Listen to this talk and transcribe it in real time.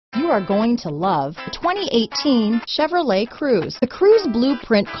are going to love the 2018 Chevrolet Cruze. The Cruze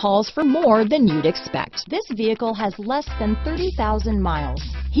blueprint calls for more than you'd expect. This vehicle has less than 30,000 miles.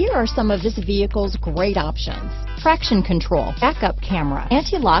 Here are some of this vehicle's great options: traction control, backup camera,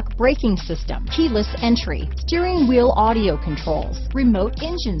 anti-lock braking system, keyless entry, steering wheel audio controls, remote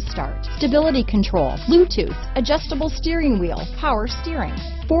engine start, stability control, Bluetooth, adjustable steering wheel, power steering,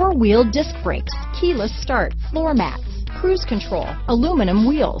 four-wheel disc brakes, keyless start, floor mats, cruise control, aluminum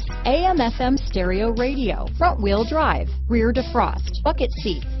wheels, AM/FM stereo radio, front-wheel drive, rear defrost, bucket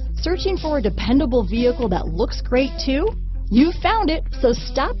seats. Searching for a dependable vehicle that looks great too? You found it, so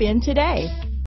stop in today.